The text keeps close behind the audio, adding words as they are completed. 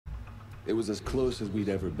It was as close as we'd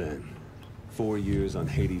ever been. 4 years on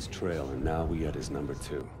Hades' trail, and now we had his number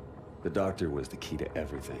 2. The doctor was the key to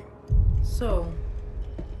everything. So,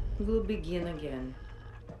 we'll begin again.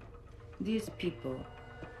 These people,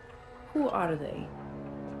 who are they?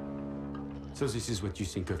 So this is what you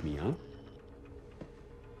think of me, huh?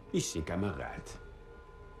 You think I'm a rat.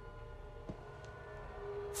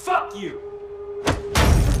 Fuck you!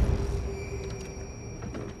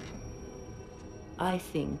 I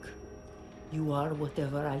think you are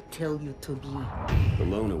whatever I tell you to be.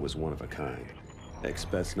 Ilona was one of a kind.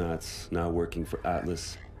 Ex-Spetsnaz, now working for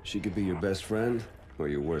Atlas. She could be your best friend or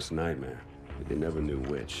your worst nightmare, but you never knew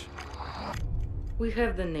which. We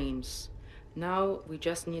have the names. Now we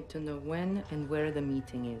just need to know when and where the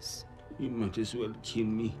meeting is. You might as well kill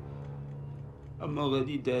me. I'm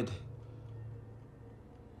already dead.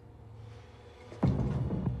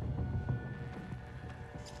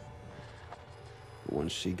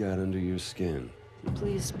 Once she got under your skin...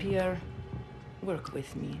 Please, Pierre, work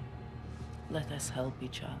with me. Let us help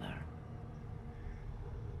each other.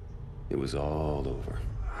 It was all over.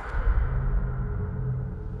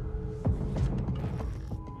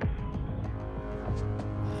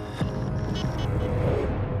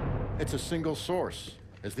 It's a single source.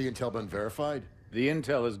 Has the intel been verified? The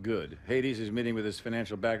intel is good. Hades is meeting with his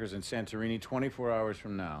financial backers in Santorini 24 hours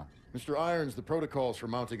from now. Mr. Irons, the protocols for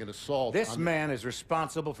mounting an assault This man is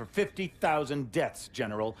responsible for 50,000 deaths,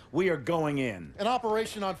 General. We are going in. An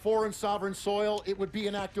operation on foreign sovereign soil, it would be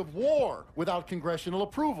an act of war without congressional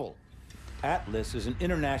approval. Atlas is an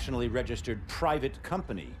internationally registered private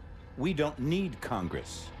company. We don't need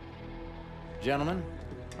Congress. Gentlemen,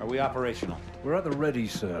 are we operational? We're at the ready,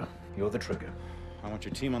 sir. You're the trigger. I want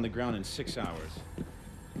your team on the ground in 6 hours.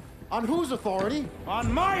 On whose authority? On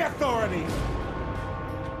my authority!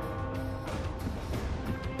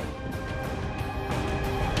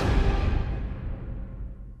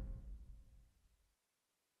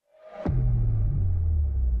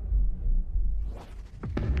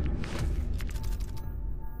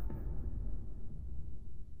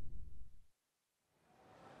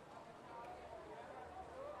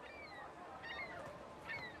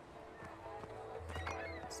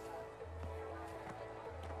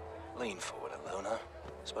 Lean forward, Ilona.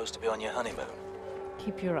 Supposed to be on your honeymoon.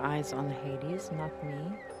 Keep your eyes on Hades, not me.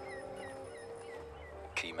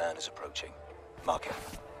 Key man is approaching. Mark him.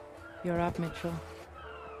 You're up, Mitchell.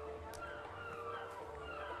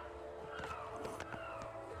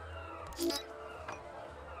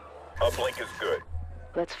 Uplink is good.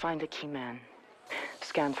 Let's find a key man.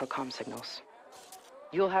 Scan for comm signals.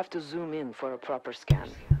 You'll have to zoom in for a proper scan.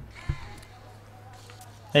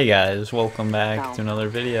 Hey guys, welcome back Now, to another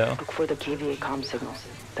video. Look for the KVA comm signals.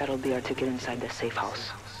 That'll be our ticket inside the safe house.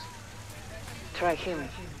 Try him.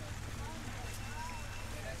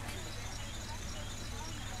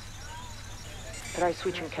 Try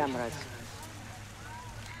switching cameras.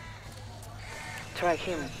 Try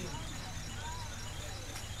him.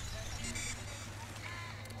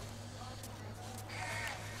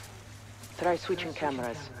 Try switching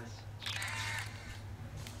cameras.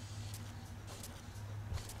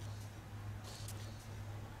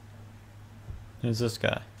 Who's this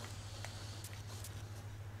guy?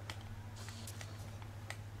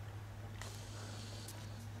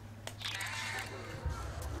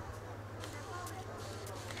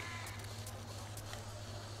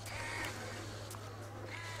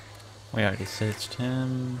 We already searched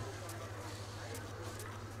him.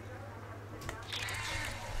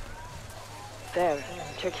 There,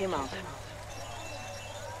 check him out.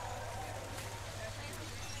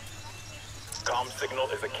 Comm signal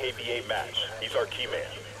is a KVA match. He's our key man.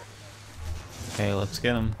 Okay, let's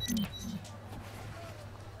get him.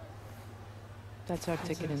 That's our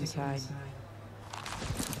ticket inside.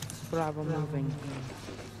 Bravo moving.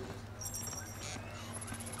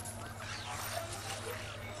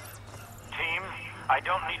 Team, I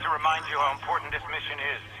don't need to remind you how important this mission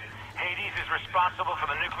is. Hades is responsible for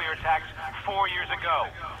the nuclear attacks 4 years ago.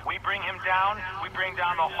 We bring him down, we bring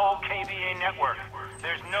down the whole KVA network.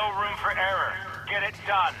 There's no room for error. Get it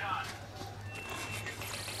done.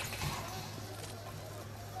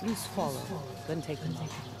 Please follow, then take them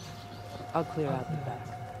off. I'll clear out the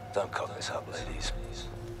back. Don't cock this up, ladies.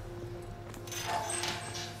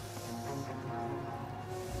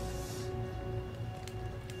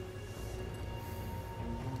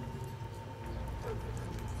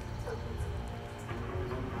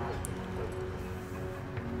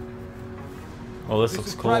 Oh, this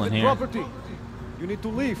looks cool in here. Property. You need to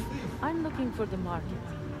leave. I'm looking for the market.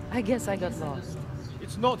 I guess I got lost.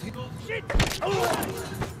 It's not. Shit!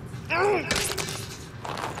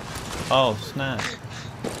 Oh, snap.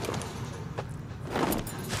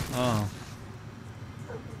 Oh.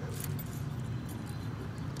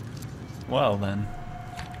 Well then.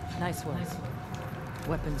 Nice work.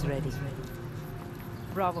 Weapons ready.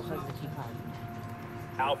 Bravo has the keypad.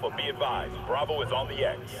 Alpha, be advised. Bravo is on the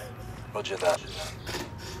X. Roger that.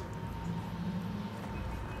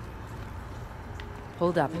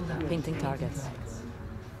 Hold up. Painting targets.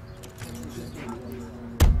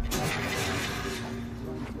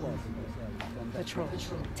 Patrol.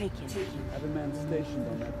 Take him. Have a man stationed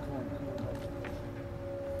on that corner.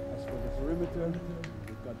 As for the perimeter,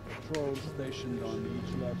 we've got patrols stationed on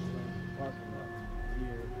each left parking lot,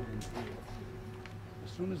 here and here.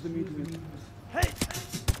 As soon as the meeting is... Hey!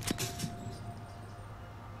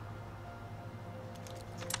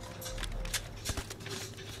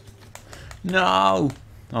 No!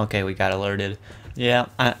 Okay, we got alerted. Yeah,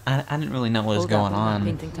 I didn't really know what was going on.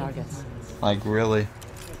 Painting targets. Like, really?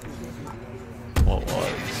 What was?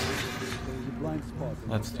 Blind spot.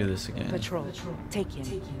 Let's do this again. Patrol. Take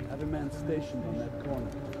him. Have a man stationed on that corner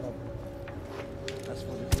to cover. As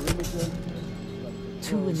for the perimeter,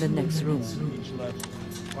 Two in the next room. each left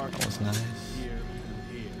parking That was lot, nice. here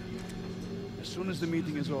and here. As soon as the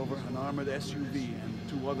meeting is over, an armored SUV and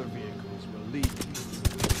 2 other vehicles will leave.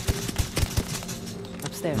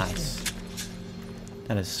 Upstairs. Nice.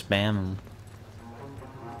 That is spam.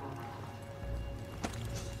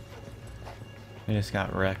 We just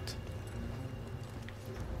got wrecked.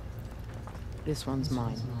 This one's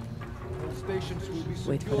mine. All stations will be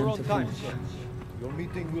Wait for secure them on to time, finish. sir. Your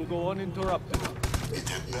meeting will go uninterrupted. It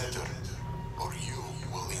had better, or you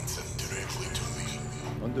will answer directly to me.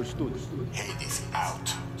 Understood. Hades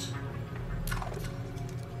out.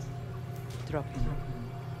 Drop him.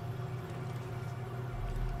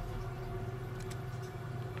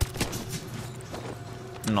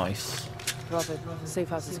 Nice. Prophet, safe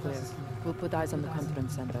house is clear. We'll put eyes on the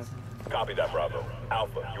conference center. Copy that, Bravo.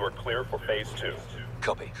 Alpha, you are clear for phase 2.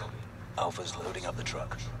 Copy. Alpha's loading up the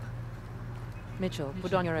truck. Mitchell,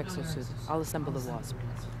 put on your exosuit. I'll assemble the Wasp.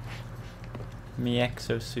 Me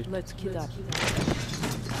exosuit. Let's kid up.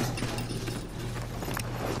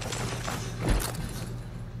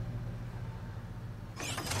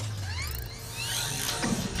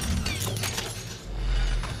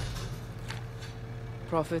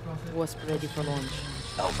 Prophet, Wasp ready for launch.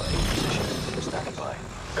 Alpha in position. Standing by.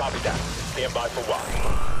 Copy that. Stand by for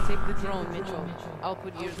Wasp. Take the drone, Mitchell. I'll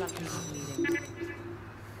put ears on this meeting.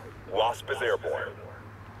 Wasp is airborne.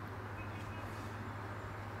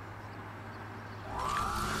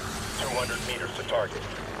 meters to target.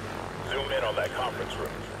 Zoom in on that conference room.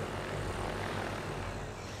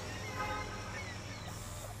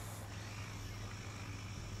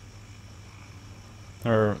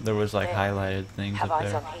 Or there was like highlighted things Have up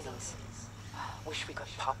eyes there. on Hades. Wish we could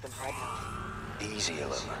pop them right now. Easy,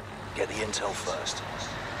 Alona. Get the intel first.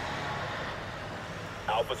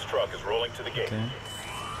 Alpha's truck is rolling to the gate. Okay.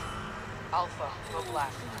 Alpha, go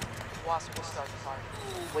black. Wasp will start the party.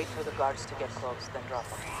 Wait for the guards to get close, then drop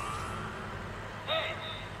them. Hey,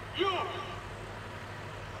 you!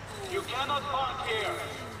 You cannot park here!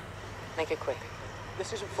 Make it quick.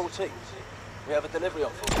 This isn't 14. We have a delivery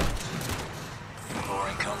on 14.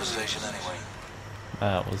 Boring conversation anyway.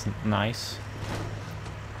 That was nice.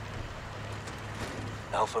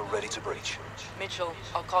 Alpha ready to breach. Mitchell,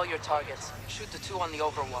 I'll call your targets. Shoot the two on the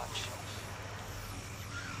overwatch.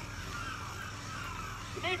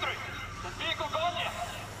 Dimitri, the vehicle gone yet?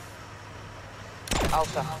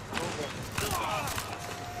 Alpha, move in.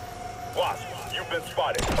 Wasp, you've been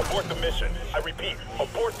spotted. Abort the mission. I repeat,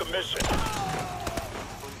 abort the mission.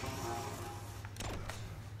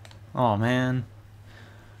 Oh man.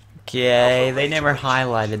 Okay, they never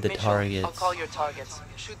highlighted the Mitchell, targets. I'll call your targets.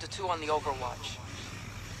 Shoot the two on the overwatch.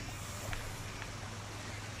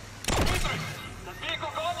 Dimitri, the vehicle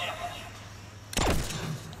gone yet?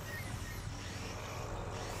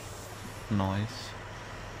 Nice.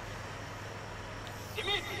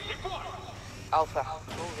 Dimitri, report! Alpha,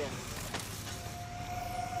 move in.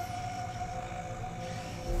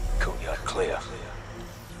 Courtyard clear.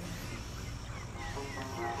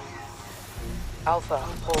 Alpha,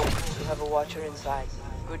 hold. You have a watcher inside.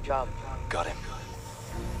 Good job. Got him.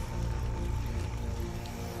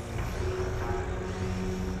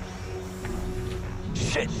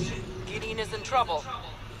 Shit! Gideon is in trouble.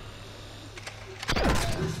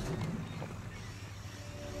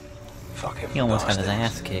 Fuck him. He almost got bastard.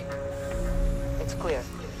 his ass kicked. It's clear.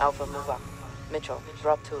 Alpha, move up. Mitchell,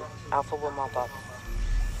 drop two. Alpha will mop up.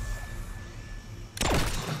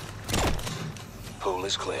 Pool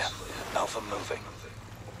is clear. Alpha moving.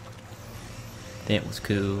 That was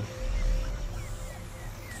cool.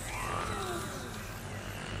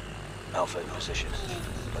 Alpha in position.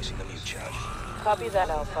 Placing the mute charge. Copy that,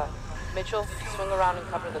 Alpha. Mitchell, swing around and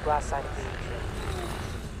cover the glass side of the entry.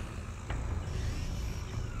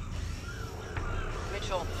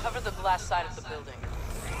 Mitchell, cover the glass side of the building.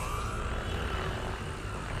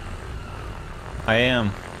 I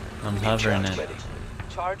am. I'm hovering it.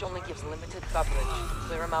 Charge only gives limited coverage.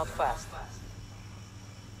 Clear him out fast.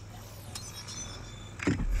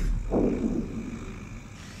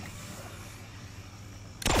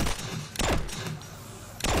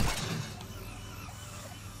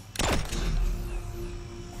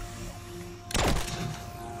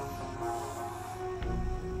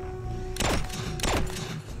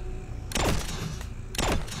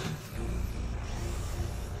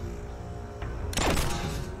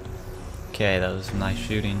 Okay, that was some nice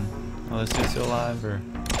shooting. Oh, is he still alive, or?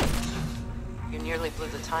 You nearly blew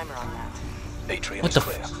the timer on that. Atrium What is the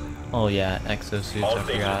clear. Oh yeah, exosuits, All I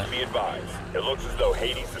stations forgot. be advised. It looks as though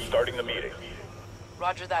Hades is starting the meeting.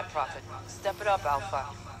 Roger that, Prophet. Step it up, Alpha.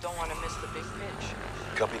 Don't want to miss the big pitch.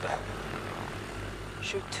 Copy that.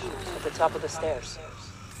 Shoot 2 at the top of the stairs.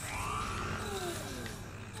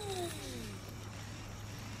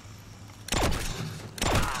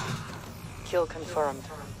 Kill confirmed.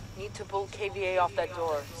 Need to pull KVA off that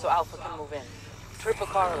door so Alpha can move in. Trip a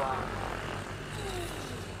car alarm.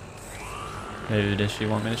 Who does she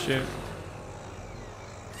want me to shoot?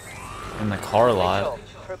 In the car lot.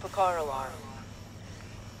 Trip a car alarm.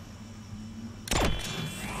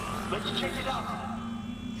 Let's check it out.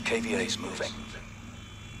 KVA's moving.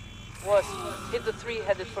 Wasp, hit the 3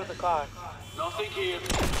 headed for the car. Nothing here.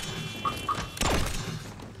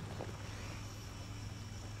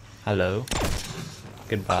 Hello.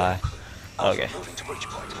 Goodbye. Okay. Moving to breach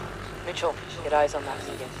point. Mitchell, get eyes on that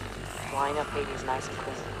vegan. Line up Hades nice and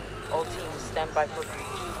clean. All teams stand by for breach.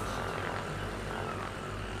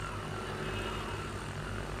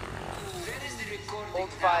 Hold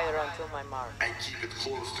fire until my mark. And keep it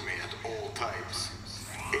close to me at all times.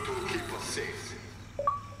 It will keep us safe.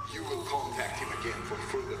 You will contact him again for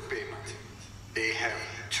further payment. They have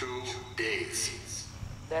 2 days.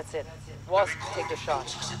 That's it. Wasp, take the shot.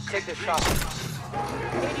 Take the shot.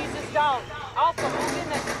 Hades is down. Alpha, move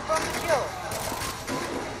in and confirm the kill.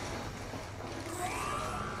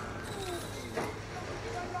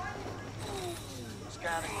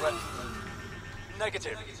 Scanning ready.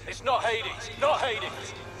 Negative. It's not Hades. Not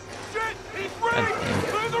Hades. Shit! He's free!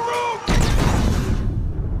 Clear the room!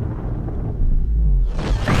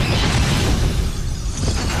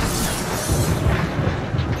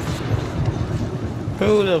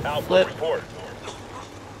 Who the flip? Report.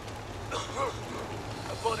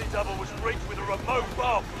 A body double was reached with a remote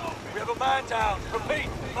bomb. We have a man down. Repeat,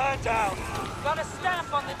 man down. Got a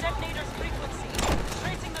stamp on the detonator's frequency.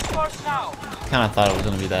 Tracing the source now. Kind of thought it was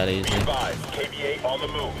gonna be that easy. Be advised, KVA on the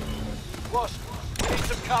move. Wasp, we need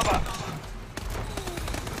some cover.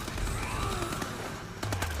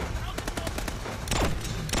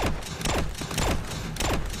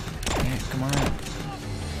 Yeah, come on.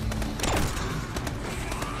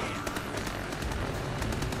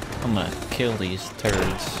 I'm gonna kill these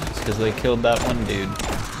turds. It's because they killed that one dude.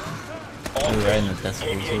 Who riding the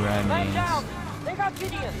decibels? Who riding Man down. these? They got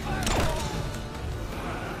Gideon.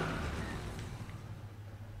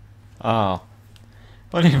 Oh.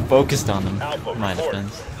 Wasn't even focused on them. My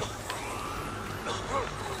defense.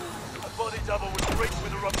 A body double was reached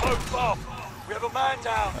with a remote bomb. We have a man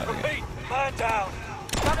down. Repeat, man down.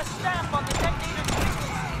 Got a stamp on the detonator's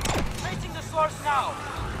frequency. Tracing the source now.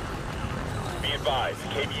 Be advised,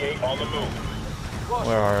 KVA on the move.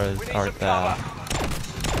 Where are thou?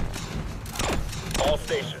 All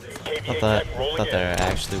stations, KVA I tech rolling thought in. there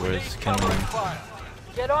actually was coming.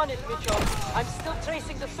 Get on it, Mitchell. I'm still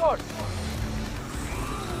tracing the source.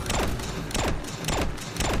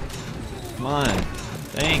 Come on.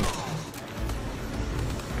 Dang.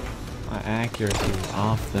 My accuracy is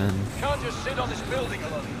off then. Can't just sit on this building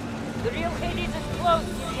alone. The real Hades is close,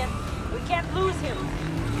 Gideon. We can't lose him.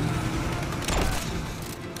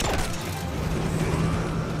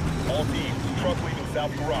 All teams, truck leaving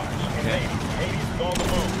South Garage. Okay. Hades is on the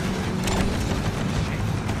move.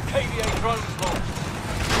 KVA drones launched.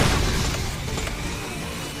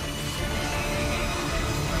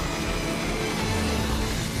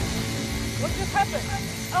 What just happened?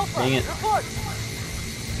 Alpha, Dang it. report.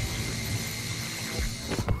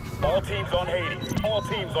 All teams on Hades. All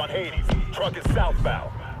teams on Hades. Truck is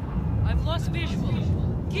southbound. I've lost visual.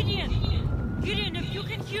 Gideon! Gideon, if you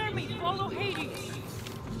can hear me, follow Hades.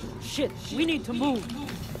 Shit, we need to move.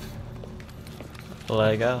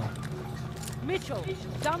 Let it go. Mitchell,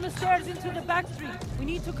 down the stairs into the back street. We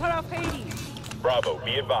need to cut off Hades. Bravo,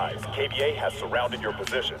 be advised. KVA has surrounded your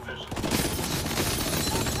position.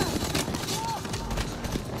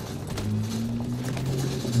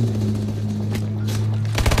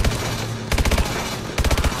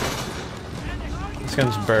 This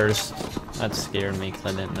gun's burst. That scared me because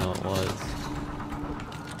I didn't know it was.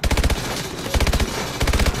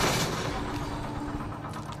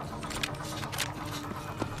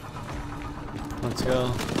 Let's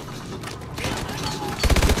go.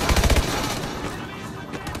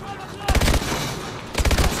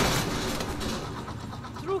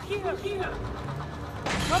 Through here.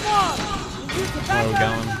 Come on. Where are we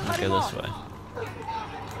going? Okay, this way.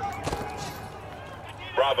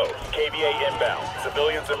 Bravo, KVA inbound.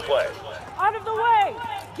 Civilians in play. Out of the way.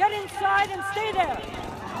 Get inside and stay there.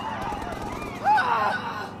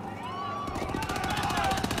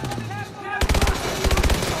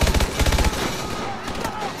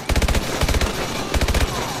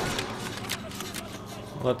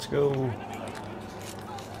 Let's go.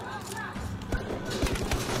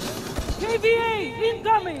 KVA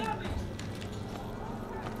incoming.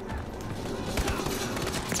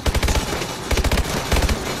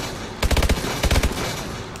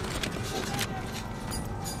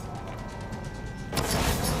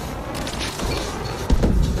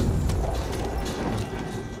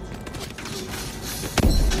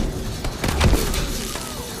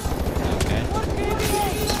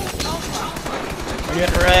 We're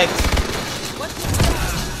getting wrecked.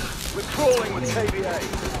 We're crawling with KVA.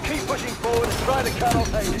 Keep pushing forward and try to cut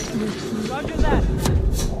off Hades. Roger that.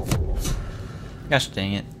 Gosh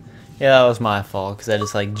dang it. Yeah, that was my fault because I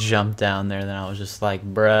just like jumped down there. Then I was just like,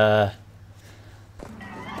 bruh.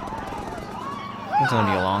 It's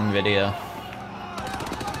gonna be a long video.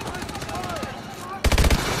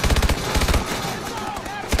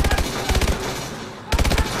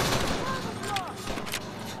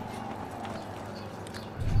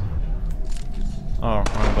 Oh,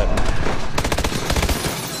 wrong button.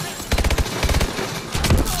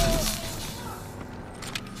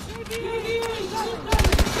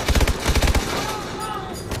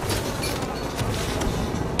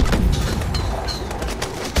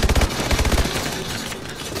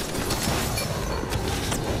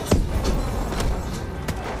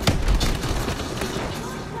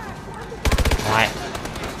 What?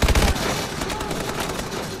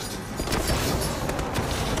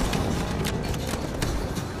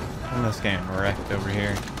 I'm just getting wrecked over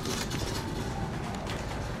here.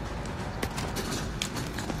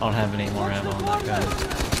 I don't have any more ammo on that gun.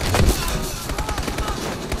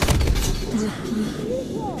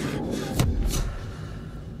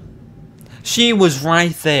 She was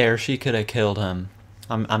right there. She could have killed him.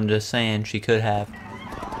 I'm just saying she could have.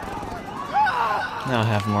 Now I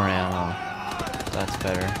have more ammo. That's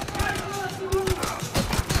better.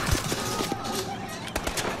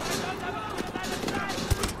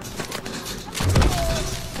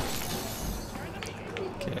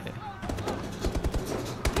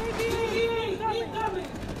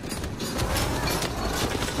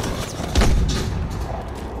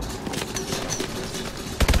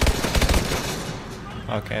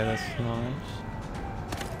 Okay, that's nice.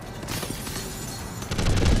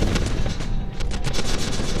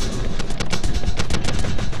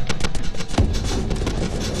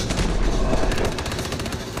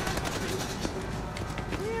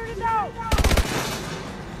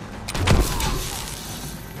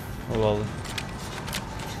 Oh, lol.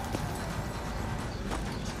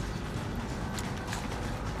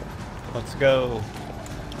 Let's go.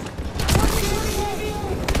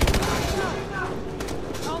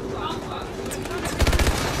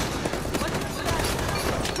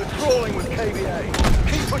 We're crawling with KVA.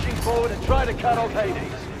 Keep pushing forward and try to cut off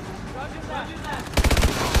Hades.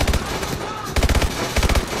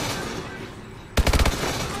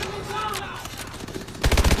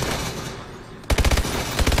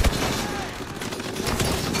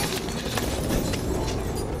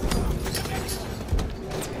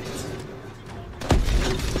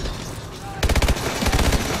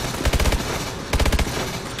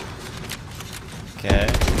 Okay.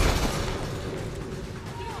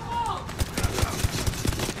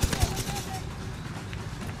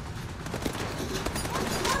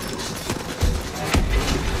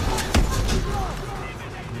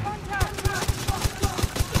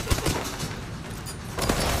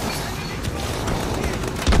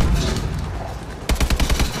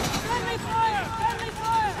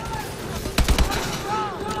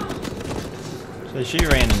 So she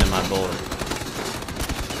ran into my bullet.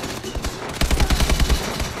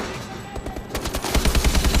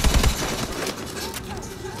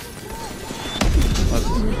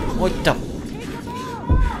 What the?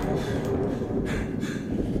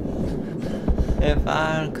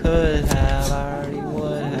 could have. I already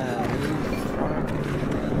would have.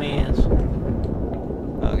 You man.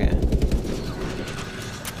 Okay.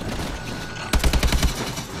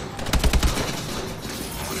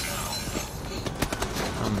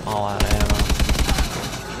 I'm all out of ammo.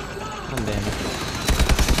 I'm damaged.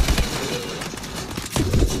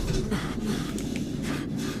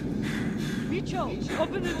 Mitchell,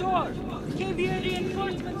 open the door. KVA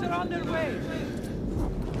reinforcements are on their way.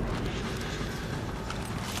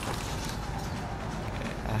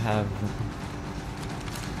 I have.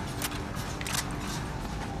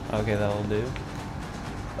 Okay, that'll do.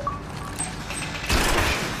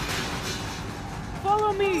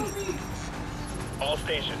 Follow me. All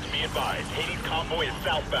stations, be advised. Hades convoy is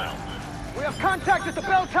southbound. We have contact at the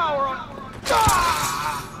bell tower on...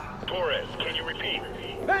 Torres, can you repeat?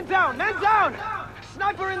 Men down! Men down!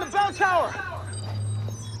 Sniper in the bell tower!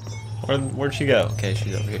 Where'd she go? Okay,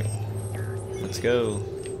 she's over here. Let's go.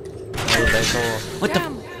 What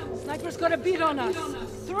Damn! Sniper's got a beat on us.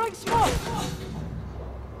 Throwing smoke.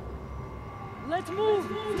 Let's move.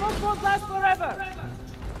 Smoke won't last forever.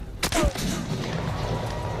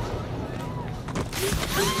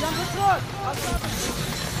 Jump across. I'll stop it.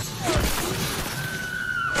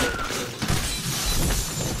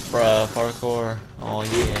 Bruh, parkour. Oh yeah.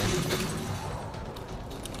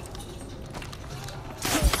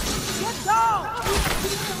 Get down!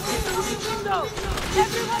 Window!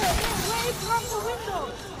 Everyone away from the window!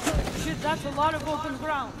 Shit, that's a lot of open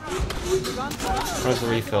ground. Where's the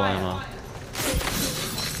refill ammo?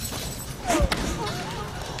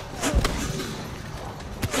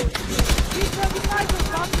 Keep the snipers,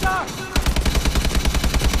 thumbs up!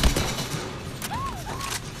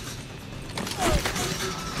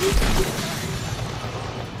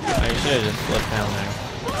 Oh, you should have just flipped down there.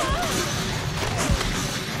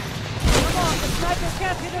 Come on, the sniper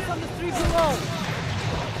can't hit us on the street below.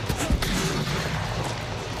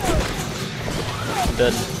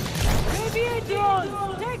 Dead. KVA drones,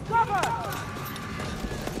 take cover!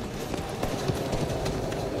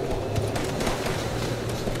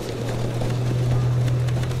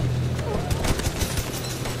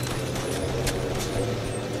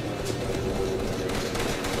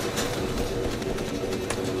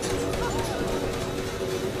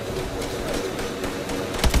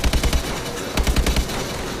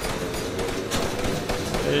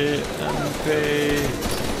 Okay.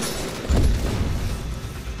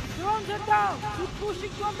 Drones are down! Keep pushing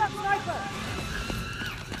from that sniper!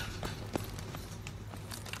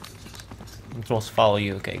 I'm supposed to follow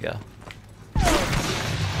you. Okay, go.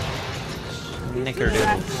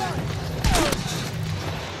 Snickerdoodle.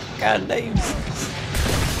 God damn.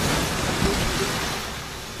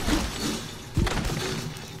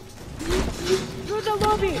 Through the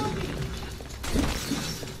lobby!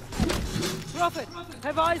 Prophet,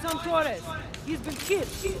 have eyes on Torres. He's been killed.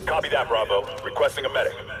 Copy that, Bravo. Requesting a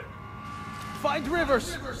medic. Find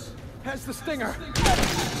Rivers! Has the stinger.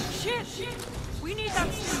 Shit! We need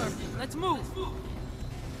that stinger. Let's move.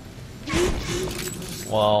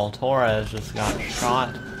 Well, Torres just got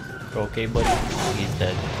shot. Okay, but he's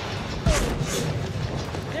dead.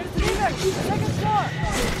 There's Rivers! Second floor!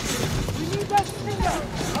 We need that stinger.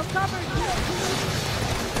 I'll cover you.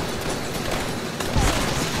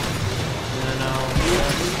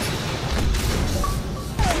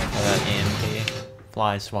 Oh, that EMP.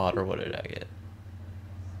 Fly swatter, what did I get?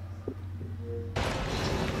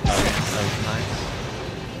 Okay, that was nice.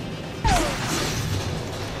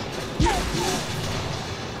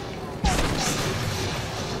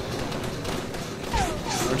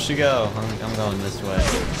 Where'd she go? I'm going this way.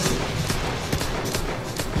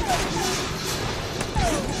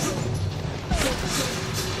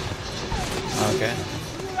 Okay.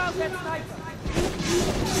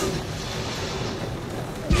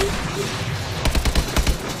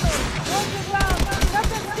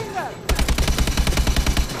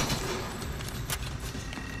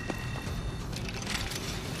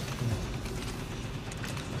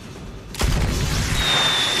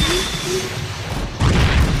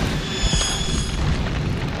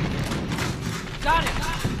 Got it.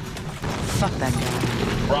 Fuck that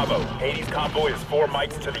guy. Bravo, Hades convoy is 4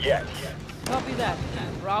 mics to the X. Copy that.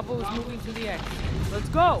 Bravo is moving to the X. Let's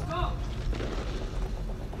go.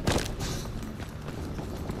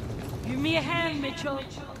 Give me a hand, Mitchell.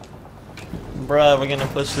 Bruh, we're gonna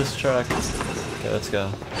push this truck. Okay, let's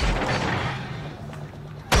go.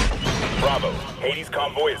 Bravo, Hades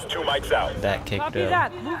convoy is 2 mics out. That kicked Copy up.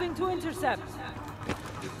 that. Moving to intercept.